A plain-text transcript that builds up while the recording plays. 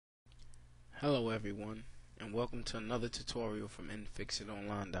Hello everyone, and welcome to another tutorial from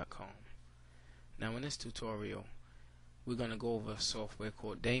nfixitonline.com. Now in this tutorial, we're going to go over a software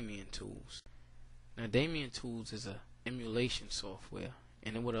called Daemon tools. Now Daemon tools is a emulation software,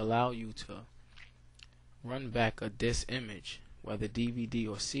 and it would allow you to run back a disk image, whether DVD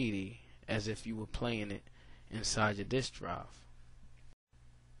or CD, as if you were playing it inside your disk drive.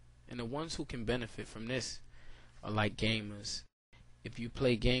 And the ones who can benefit from this are like gamers. If you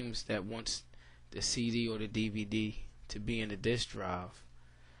play games that wants the CD or the DVD to be in the disk drive,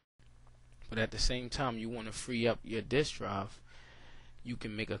 but at the same time you want to free up your disk drive, you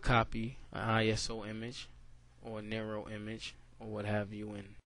can make a copy, an ISO image or a narrow image or what have you,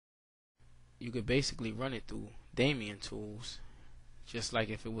 and you could basically run it through Daemon tools just like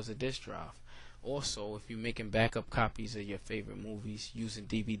if it was a disk drive. Also, if you're making backup copies of your favorite movies using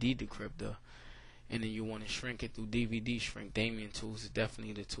DVD decryptor, and then you want to shrink it through DVD shrink, Daemon tools is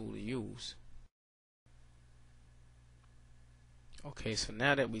definitely the tool to use. Okay, so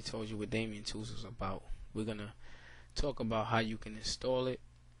now that we told you what Daemon tools is about, we're going to talk about how you can install it,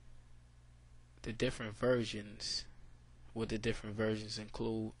 the different versions, what the different versions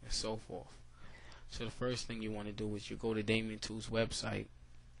include, and so forth. So the first thing you want to do is you go to Daemon tools website.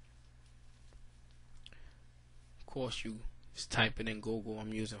 Of course, you just type it in Google.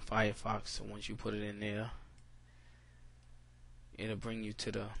 I'm using Firefox, so once you put it in there, it'll bring you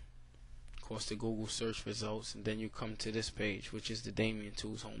to the Google search results, and then you come to this page, which is the Daemon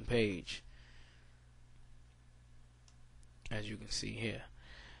tools home page, as you can see here.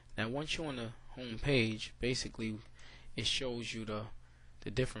 Now once you're on the home page, basically it shows you the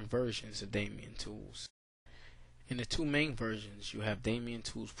different versions of Daemon tools. In the two main versions, you have Daemon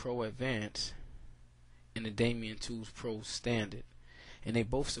tools Pro Advanced and the Daemon tools Pro Standard, and they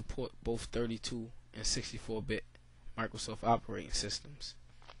both support both 32 and 64-bit Microsoft operating systems.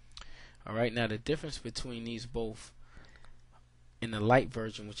 Alright, now the difference between these both in the light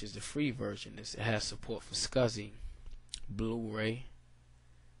version, which is the free version, is it has support for SCSI, Blu-ray.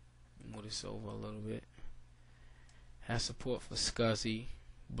 Move this over a little bit. Has support for SCSI,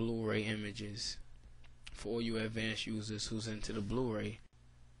 Blu-ray images for all you advanced users who's into the Blu-ray.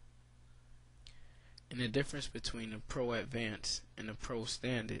 And the difference between the Pro Advanced and the Pro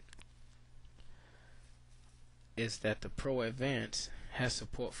Standard is that the Pro Advanced has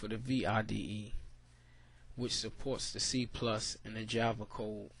support for the VIDE, which supports the C+ and the Java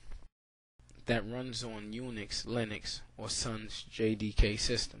code that runs on Unix, Linux, or Sun's JDK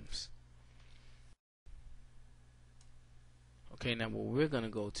systems. Okay, now what we're going to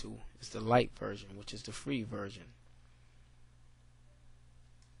go to is the light version, which is the free version,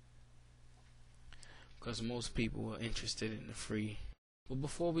 because most people are interested in the free. But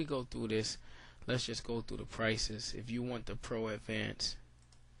before we go through this, let's just go through the prices. If you want the Pro Advanced,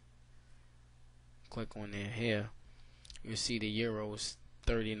 click on there. Here you'll see the euros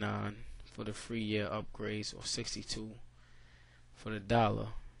 39 for the free year upgrades, or 62 for the dollar,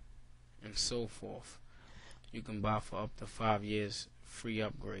 and so forth. You can buy for up to 5 years free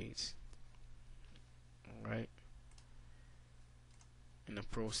upgrades. Alright, and the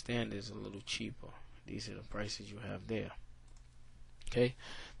Pro Standard is a little cheaper. These are the prices you have there. Okay,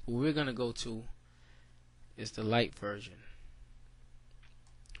 what we're going to go to is the light version,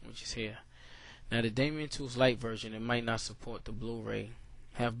 which is here. Now the Daemon tools light version, it might not support the Blu-ray,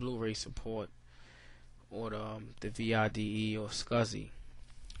 have Blu-ray support, or the VIDE or SCSI.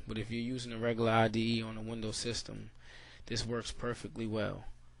 But if you're using a regular IDE on a Windows system, this works perfectly well.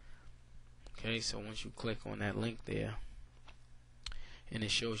 Okay, so once you click on that link there, and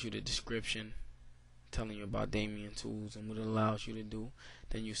it shows you the description telling you about Daemon tools and what it allows you to do,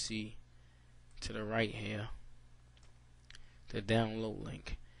 then you see to the right here the download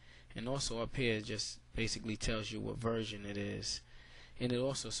link, and also up here it just basically tells you what version it is, and it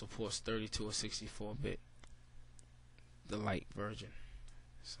also supports 32 or 64-bit, the light version.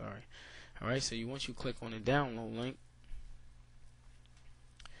 Sorry. Alright, so once you click on the download link,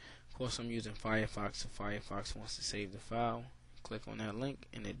 of course I'm using Firefox, so Firefox wants to save the file. Click on that link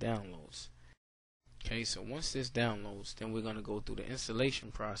and it downloads. Okay, so once this downloads, then we're going to go through the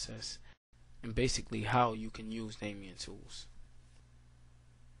installation process and basically how you can use Daemon tools.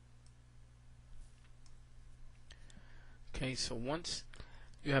 Okay, so once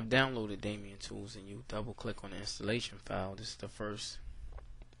you have downloaded Daemon tools and you double click on the installation file, this is the first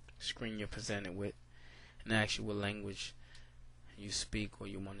screen you're presented with, and asks you what language you speak or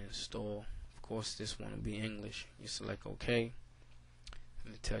you want to install. Of course this one will be English. You select OK,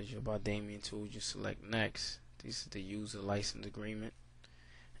 and it tells you about Daemon tools. You select next. This is the user license agreement,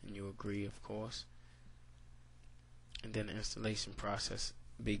 and you agree, of course, and then the installation process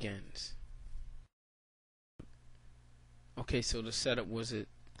begins. Okay, so the setup wizard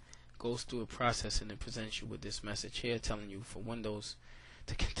goes through a process and it presents you with this message here telling you for Windows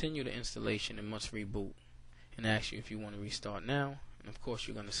to continue the installation it must reboot, and asks you if you want to restart now, and of course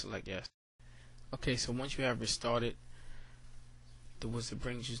you're going to select yes. Okay, so once you have restarted, the wizard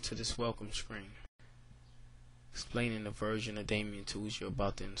brings you to this welcome screen explaining the version of Daemon tools you're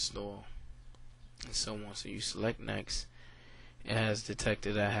about to install and so on. So you select next. It has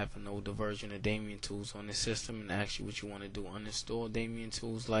detected that I have an older version of Daemon tools on the system and asks you what you want to do: uninstall Daemon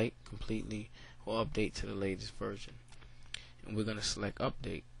tools Lite completely or update to the latest version. And we're going to select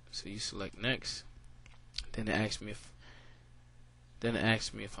update. So you select next. Then it asks me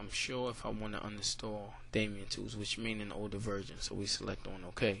if I'm sure if I want to uninstall Daemon tools, which mean an older version. So we select on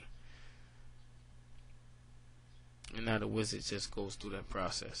OK. And now the wizard just goes through that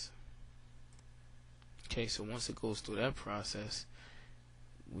process. Okay, so once it goes through that process,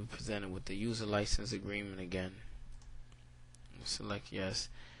 we're presented with the user license agreement again. We'll select yes.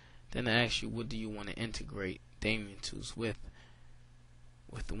 Then it asks you what do you want to integrate Daemon tools with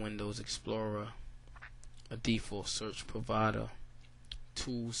the Windows Explorer, a default search provider,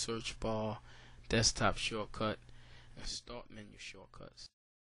 tool search bar, desktop shortcut, and start menu shortcuts.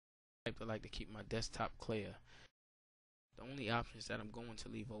 I like to keep my desktop clear. The only options that I'm going to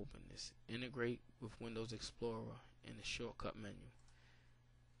leave open is integrate with Windows Explorer and the shortcut menu.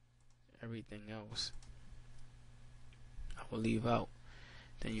 Everything else I will leave out.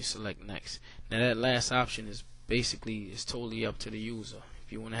 Then you select next. Now that last option is totally up to the user.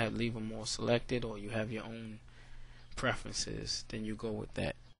 If you want to leave them all selected, or you have your own preferences, then you go with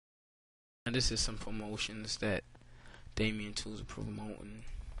that. And this is some promotions that Daemon tools are promoting.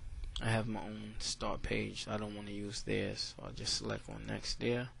 I have my own start page. I don't want to use theirs, so I'll just select on next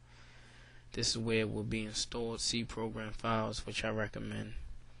there. This is where it will be installed. C program files, which I recommend.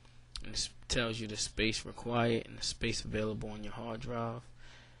 And it tells you the space required and the space available on your hard drive.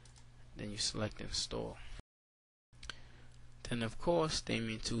 Then you select install. Then of course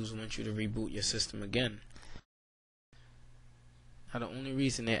Daemon tools want you to reboot your system again. Now the only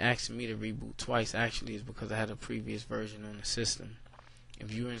reason they're asking me to reboot twice actually is because I had a previous version on the system.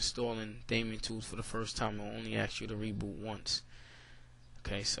 If you're installing Daemon tools for the first time, it'll only ask you to reboot once.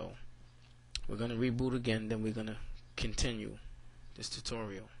 Okay, so we're going to reboot again, then we're going to continue this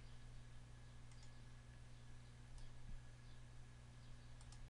tutorial.